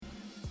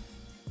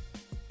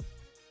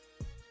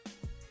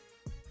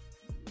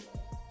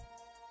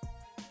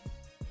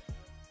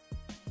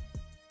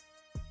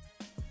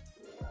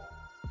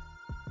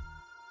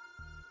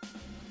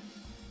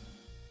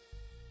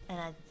And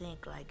I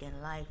think, like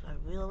in life, I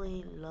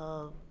really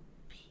love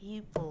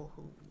people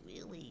who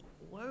really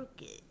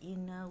work it.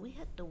 We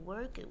have to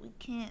work it. You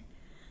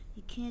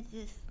can't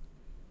just,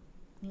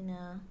 you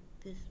know,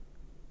 just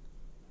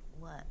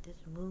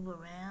just move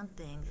around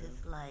things. Yeah.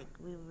 It's like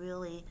we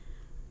really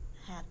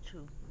have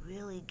to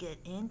really get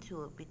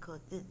into it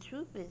because the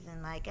truth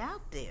isn't like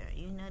out there.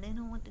 They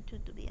don't want the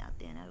truth to be out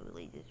there, and I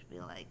really just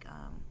feel like,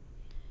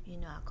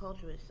 our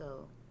culture is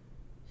so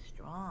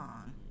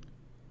strong,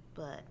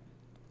 but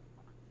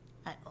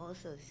I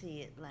also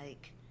see it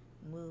like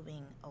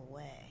moving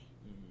away,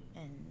 Mm-hmm.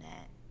 and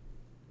that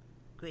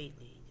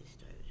greatly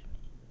disturbs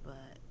me.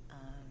 But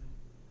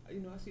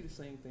I see the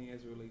same thing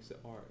as it relates to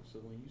art. So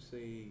when you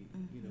say,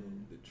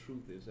 mhm, the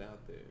truth is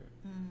out there,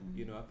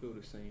 mhm, I feel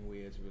the same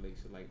way as it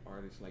relates to like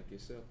artists like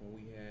yourself. When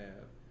we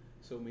have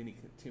so many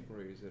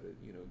contemporaries that are,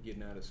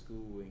 getting out of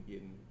school and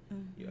getting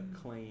mhm,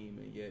 acclaim,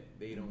 and yet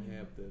they don't mhm,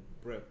 have the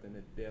breadth and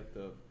the depth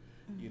of,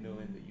 and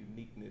mhm, the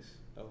uniqueness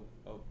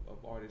of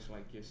artists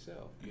like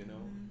yourself.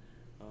 mhm.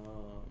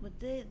 Um, But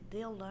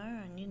they'll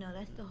learn.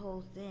 That's the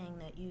whole thing.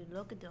 That you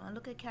look at them. I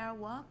look at Carol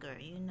Walker.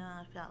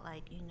 I felt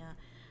like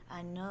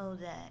I know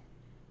that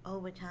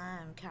over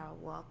time Carol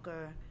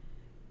Walker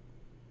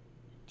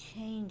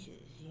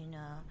changes.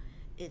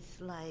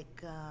 It's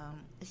like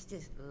it's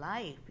just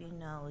life.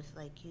 It's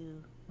like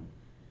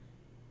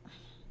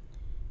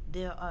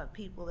there are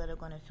people that are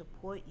going to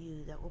support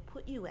you that will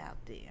put you out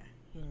there.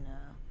 You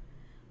know,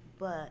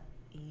 but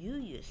you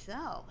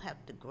yourself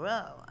have to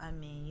grow. I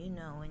mean,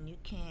 when you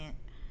can't.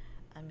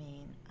 I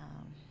mean,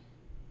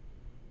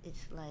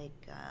 it's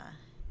like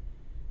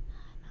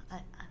I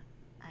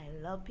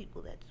love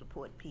people that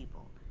support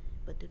people,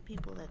 but the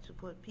people that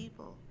support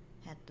people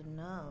have to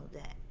know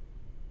that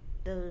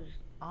those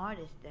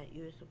artists that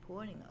you're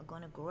supporting are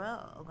going to grow,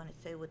 are going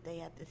to say what they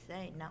have to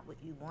say, not what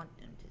you want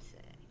them to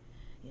say,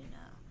 you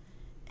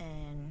know.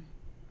 And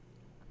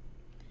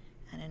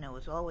I don't know.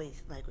 It's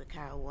always like with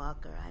Carol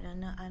Walker. I don't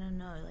know. I don't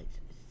know. Like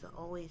it's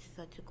always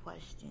such a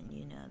question,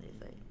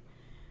 There's like,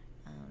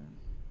 um,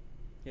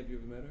 have you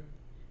ever met her?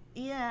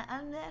 yeah,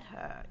 I met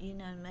her.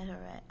 I met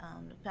her at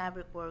the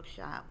fabric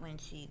workshop when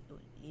she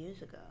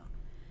years ago,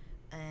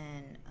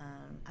 and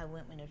I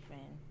went with a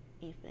friend,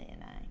 Ife,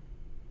 and I.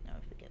 Never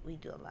forget. We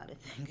do a lot of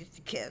things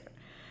together,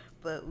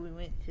 but we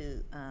went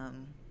to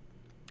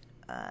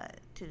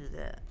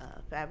the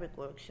fabric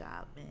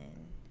workshop,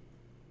 and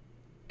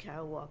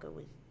Carol Walker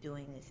was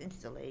doing this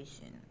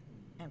installation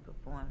and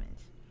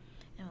performance.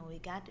 And when we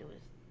got there, it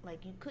was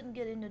like you couldn't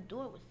get in the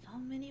door with so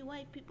many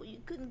white people. You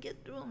couldn't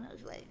get through them. I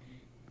was like,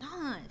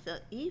 darn. So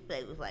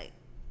Ife was like,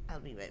 I'll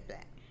be right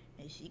back.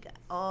 And she got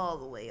all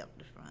the way up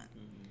the front.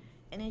 Mm-hmm.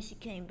 And then she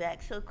came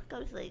back so quick. I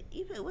was like,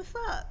 Ife, what's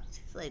up?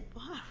 She's like,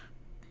 Barbara,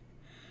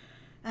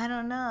 I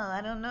don't know.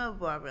 I don't know,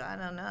 Barbara. I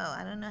don't know.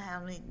 I don't know how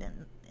many.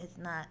 It's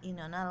not,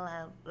 not a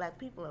lot of black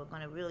people are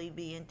going to really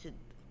be into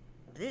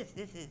this.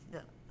 This is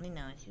the,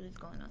 and she was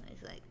going on.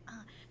 It's like,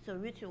 so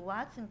Richard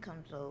Watson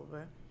comes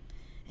over,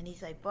 and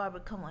he's like,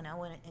 Barbara, come on, I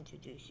want to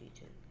introduce you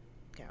to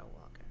Carol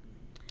Walker.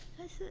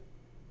 I said,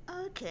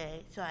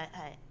 okay. So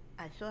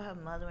I saw her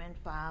mother and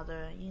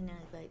father,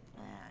 it's like,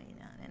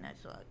 and I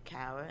saw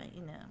Cara,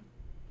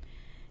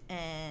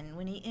 And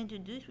when he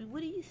introduced me,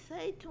 what do you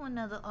say to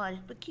another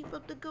artist? But keep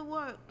up the good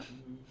work.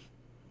 Mm-hmm.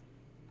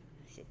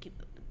 I said, keep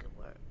up the good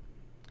work.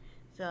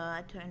 So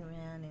I turned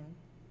around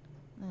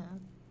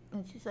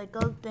and she's like,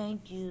 oh,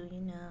 thank you,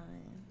 and it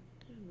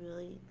was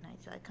really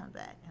nice. So I come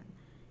back and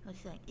I was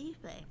saying,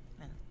 Ife,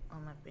 and all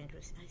my friends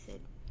was, I said,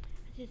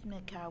 I just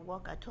met Carol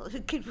Walker. I told her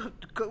to keep up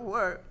the good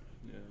work.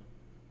 Yeah.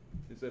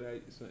 Is that how?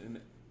 So in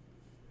the,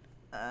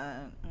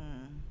 Uh,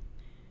 mm.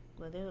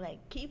 Well, they were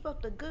like, keep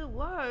up the good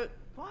work.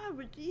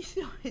 Barbara, geez.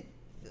 yeah.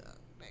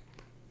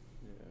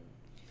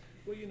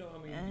 Well,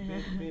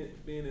 I mean,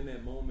 being in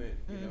that moment,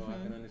 I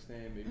can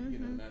understand maybe,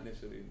 not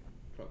necessarily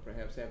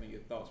perhaps having your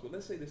thoughts, but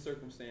let's say the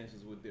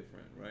circumstances were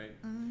different, right?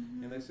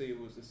 And let's say it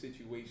was a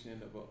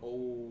situation of an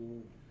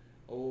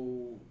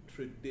old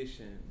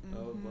tradition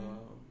of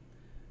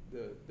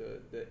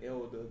the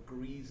elder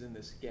greasing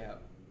the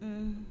scalp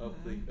of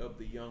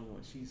the young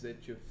one. She's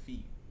at your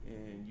feet,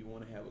 and you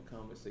want to have a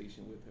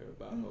conversation with her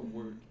about her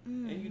work,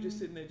 and you're just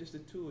sitting there, just the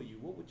two of you.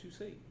 What would you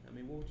say? I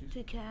mean, what would you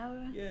to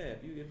Cara? Yeah,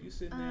 if you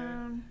sitting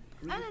there.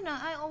 I don't know.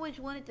 I always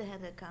wanted to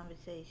have that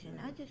conversation.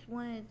 I just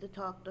wanted to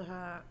talk to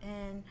her,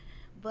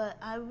 but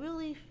I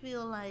really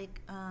feel like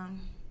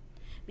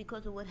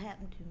because of what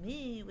happened to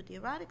me with the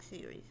erotic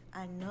series,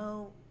 I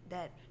know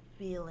that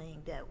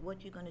feeling that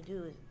what you're going to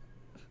do is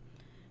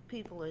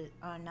people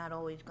are not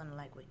always going to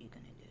like what you're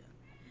going to do.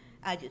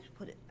 I just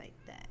put it like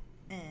that,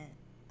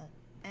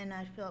 and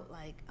I felt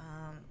like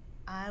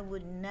I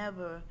would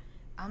never.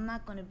 I'm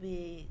not going to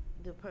be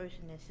the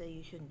person that say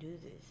you shouldn't do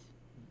this.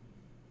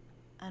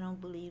 I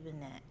don't believe in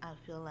that. I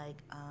feel like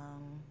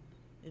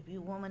if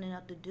you're woman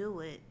enough to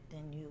do it,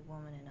 then you're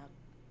woman enough,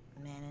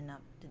 man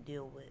enough to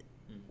deal with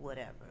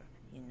whatever,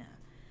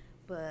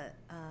 But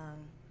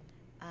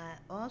I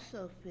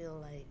also feel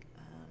like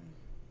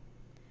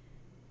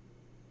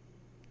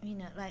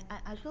like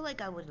I feel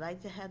like I would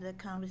like to have that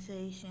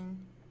conversation,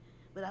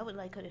 but I would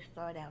like her to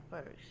start out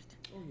first.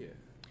 Oh yeah.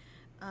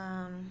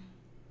 Um,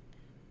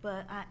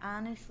 but I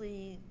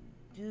honestly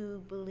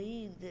do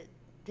believe that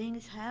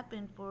things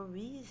happen for a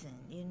reason,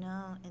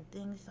 and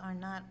things are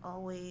not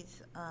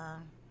always,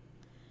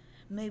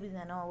 maybe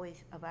not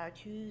always of our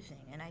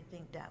choosing. And I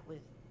think that was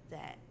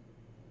that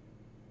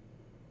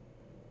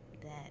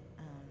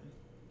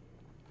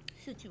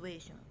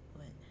situation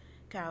with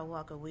Carol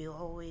Walker. We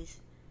always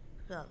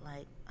felt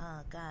like,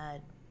 oh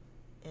God,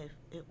 if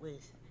it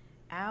was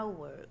our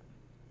work,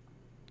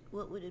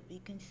 what would it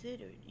be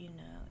considered?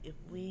 If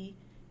we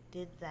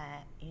did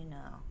that,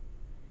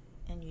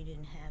 and you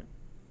didn't have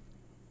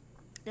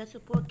that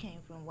support came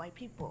from white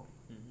people,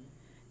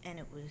 and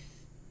it was,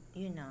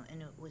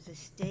 and it was a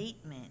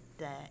statement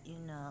that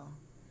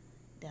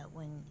that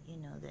when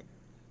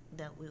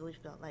that we always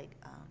felt like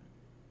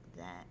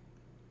that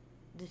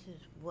this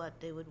is what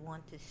they would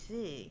want to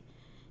see,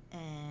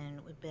 and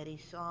with Betty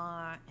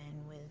Saar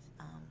and with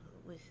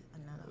who was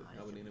another artist.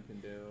 Alvin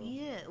Pindell.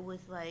 Yeah, it was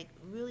like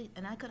really,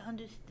 and I could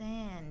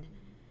understand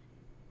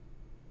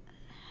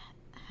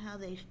how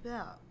they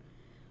felt,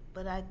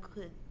 but I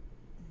could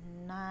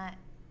not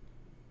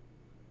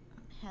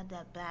have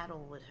that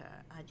battle with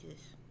her.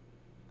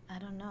 I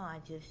don't know.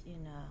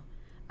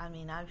 I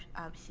mean,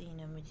 I've seen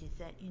images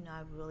that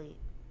I really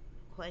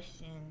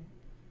question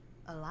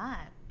a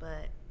lot,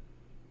 but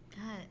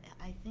God,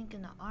 I think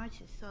in the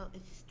arts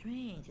it's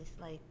strange. It's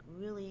like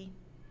really,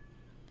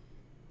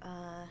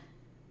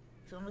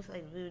 it's almost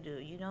like voodoo.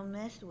 You don't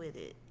mess with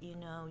it.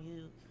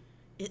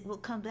 It will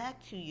come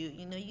back to you.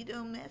 You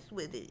don't mess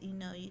with it.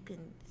 You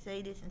can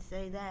say this and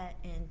say that,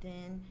 and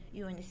then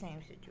you're in the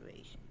same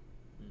situation.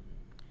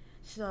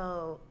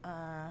 So,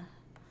 I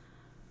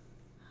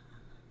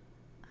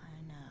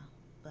know,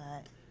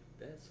 but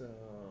that's I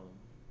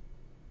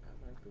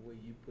like the way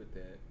you put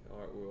that.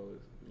 Art world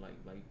is like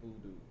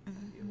voodoo.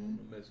 You don't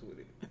want to mess with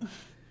it.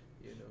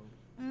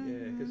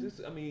 Yeah, because it's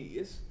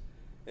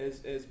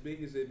as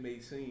big as it may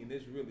seem.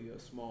 It's really a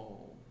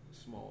small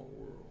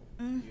world.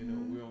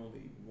 We're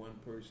only one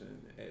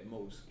person at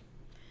most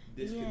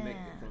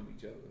disconnected from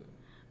each other.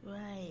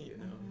 Right.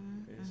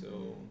 And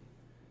so.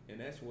 And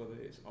that's whether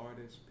it's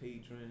artist,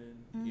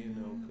 patron,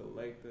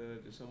 collector,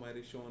 just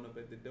somebody showing up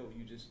at the door.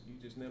 You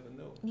just never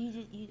know. You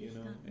just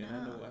don't know. And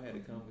I know I had a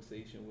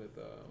conversation with.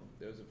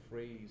 There's a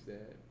phrase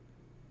that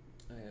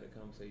I had a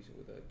conversation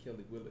with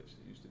Kelly Willits,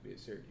 who used to be at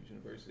Syracuse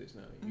University. It's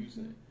now in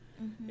Houston,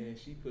 and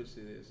she puts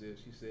it as if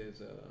she said,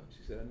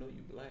 "I know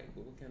you black,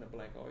 but what kind of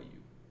black are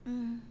you?"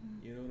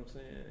 You know what I'm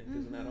saying?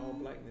 Because not all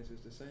blackness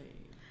is the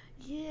same.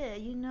 Yeah,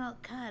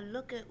 God,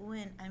 look at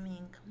when,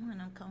 come on,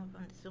 I'm coming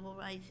from the civil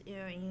rights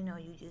era,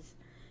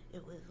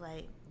 it was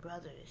like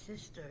brother,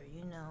 sister,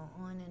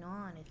 on and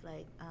on. It's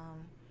like,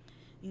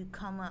 you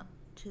come up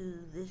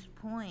to this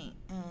point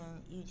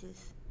and you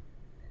just,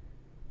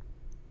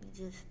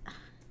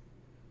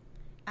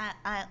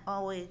 I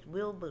always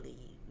will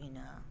believe,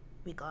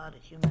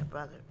 regardless, you're my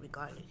brother,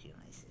 regardless, you're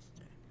my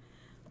sister.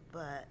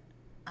 But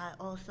I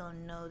also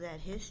know that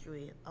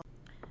history,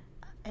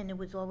 and it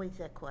was always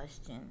that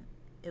question.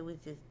 It was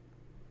just,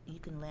 you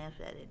can laugh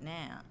at it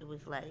now. It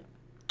was like,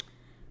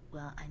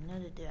 well, I know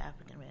that they're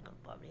African American,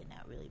 but they're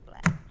not really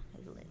black.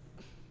 It was like,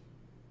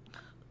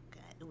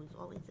 God, it was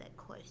always that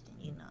question,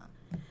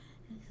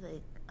 It's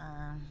like,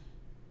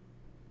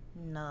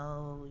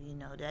 no,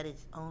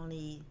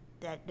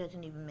 that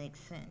doesn't even make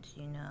sense,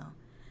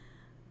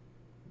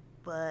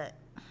 But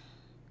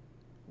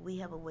we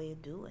have a way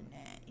of doing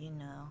that,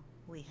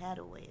 We had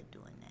a way of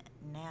doing that.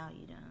 Now,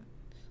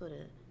 sort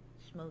of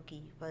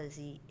smoky,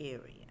 fuzzy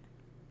area.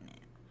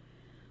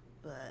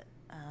 But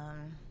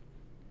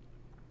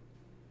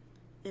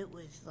it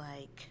was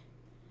like,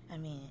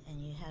 and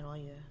you had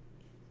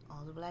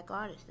all the black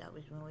artists. That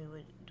was when we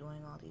were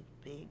doing all these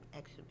big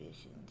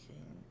exhibitions,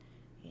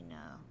 and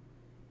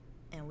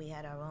and we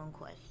had our own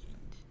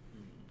questions.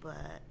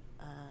 But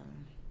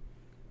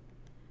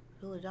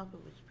Philadelphia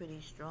was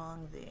pretty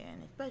strong there,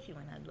 and especially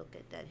when I look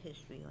at that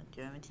history on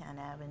Germantown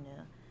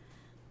Avenue.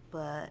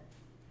 But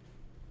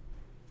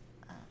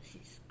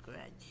she's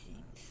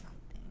scratching something.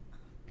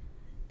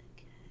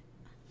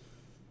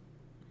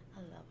 I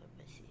love her,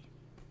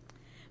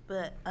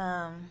 but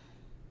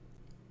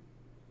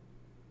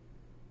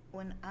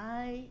when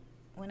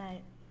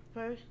I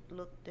first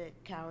looked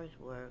at Carol's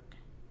work,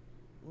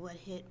 what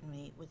hit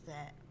me was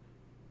that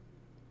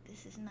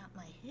this is not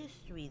my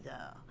history,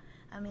 though.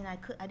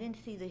 I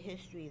didn't see the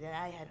history that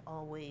I had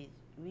always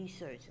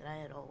researched, that I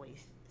had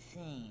always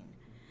seen,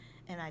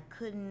 and I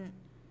couldn't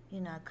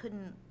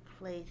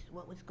place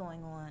what was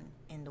going on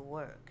in the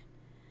work,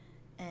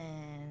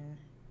 and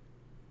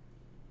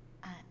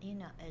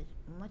as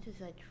much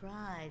as I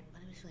tried,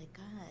 but it was like,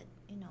 God,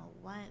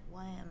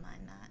 why am I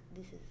not?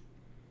 This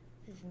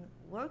isn't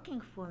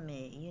working for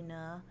me,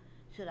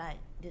 Should I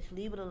just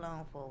leave it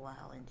alone for a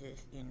while and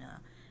just,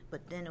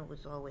 But then it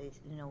was always,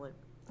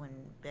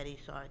 when Betty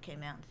Saar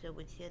came out and said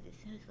what she had to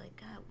say, it's like,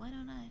 God, why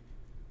don't I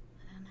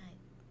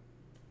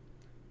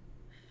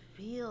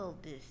feel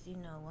this,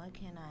 why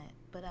can't I?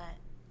 But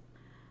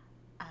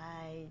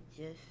I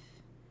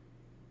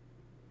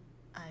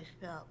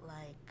felt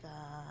like,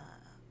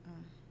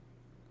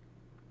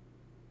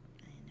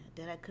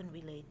 that I couldn't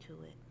relate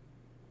to it.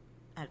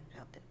 I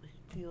felt that it was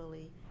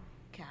purely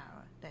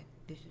Kara, that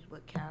this is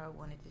what Kara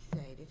wanted to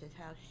say. This is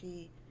how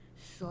she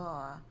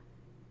saw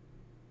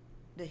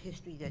the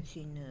history that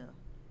she knew,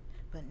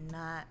 but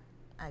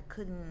I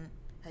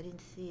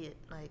didn't see it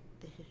like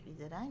the history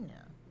that I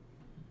knew,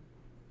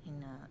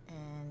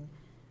 and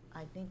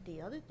I think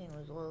the other thing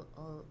was all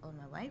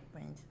my white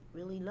friends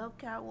really loved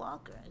Kara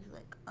Walker. It's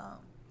like,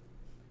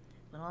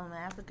 but all my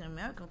African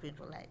American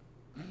people like,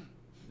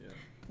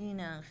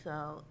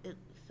 so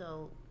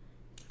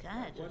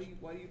God.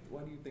 Why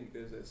do you think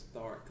there's a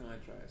stark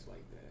contrast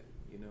like that?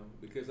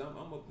 Because I'm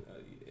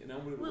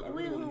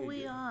we're who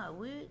we are.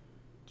 We're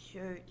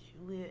church.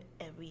 We're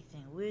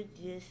everything. We're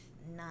just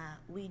not.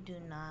 We do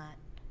not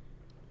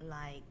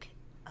like.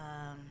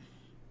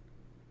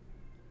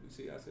 We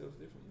see ourselves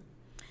differently.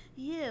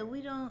 Yeah,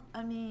 we don't.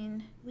 I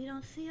mean, we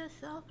don't see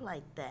ourselves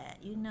like that.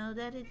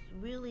 That is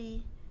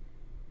really.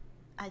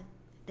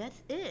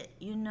 That's it.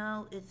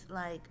 It's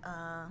like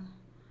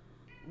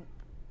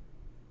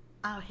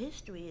our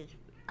history is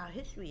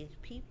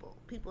people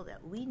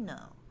that we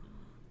know,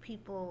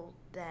 people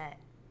that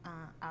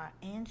our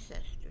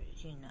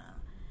ancestors,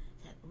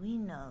 that we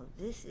know.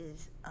 This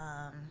is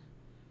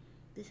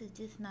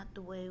just not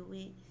the way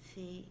we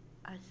see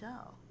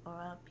ourselves or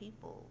our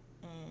people,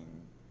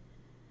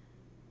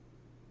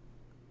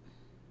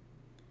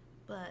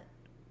 but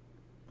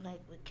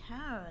like with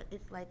Kara,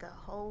 it's like a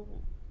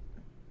whole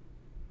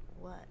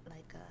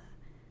like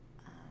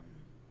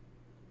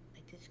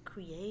this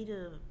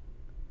creative,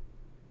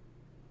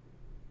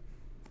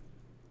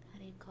 how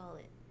do you call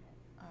it,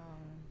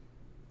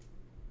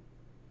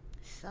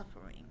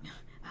 suffering.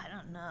 I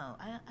don't know.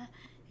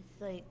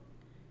 It's like,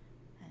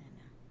 I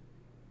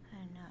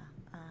don't know.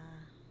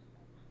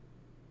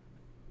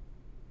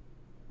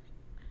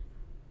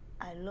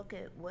 I look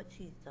at what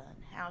she's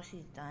done, how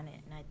she's done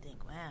it, and I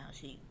think, wow,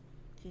 she's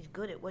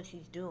good at what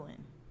she's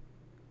doing.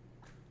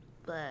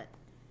 But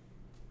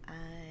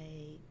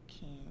I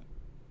can't,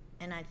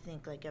 and I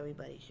think like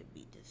everybody should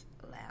be just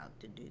allowed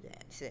to do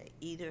that. Say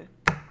either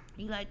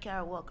you like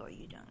Kara Walker or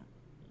you don't.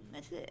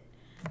 That's it,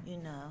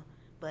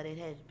 But it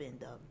has been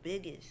the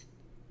biggest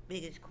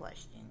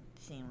question,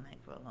 seemed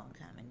like, for a long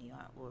time in the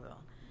art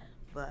world.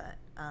 But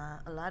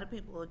a lot of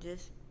people will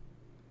just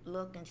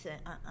look and say,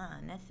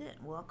 and that's it,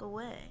 walk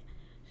away.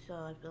 So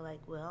I feel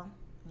like, well,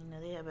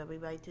 they have every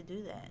right to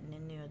do that. And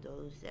then there are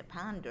those that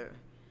ponder.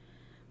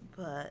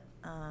 But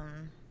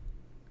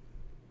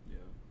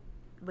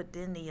But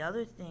then the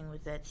other thing was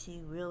that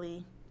she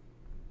really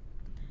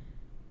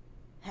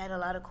had a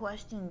lot of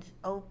questions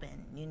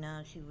open.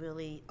 She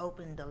really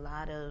opened a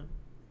lot of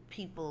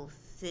people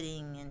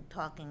sitting and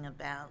talking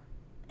about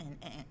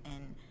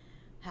and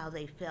how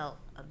they felt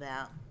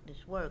about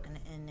this work. And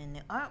in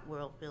the art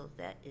world feels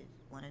that is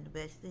one of the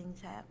best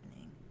things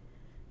happening.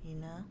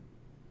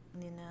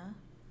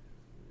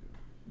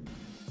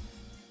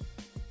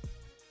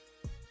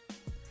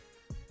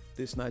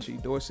 This is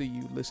Najee Dorsey.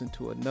 You listen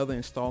to another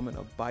installment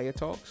of Buyer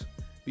Talks.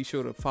 Be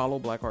sure to follow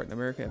Black Art in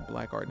America at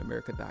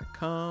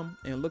blackartinamerica.com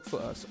and look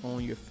for us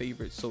on your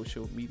favorite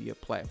social media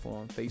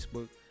platform,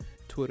 Facebook,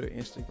 Twitter,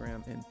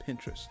 Instagram, and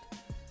Pinterest.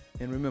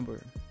 And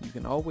remember, you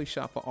can always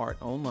shop for art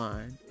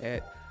online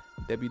at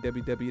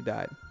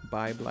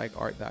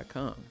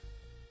www.buyblackart.com.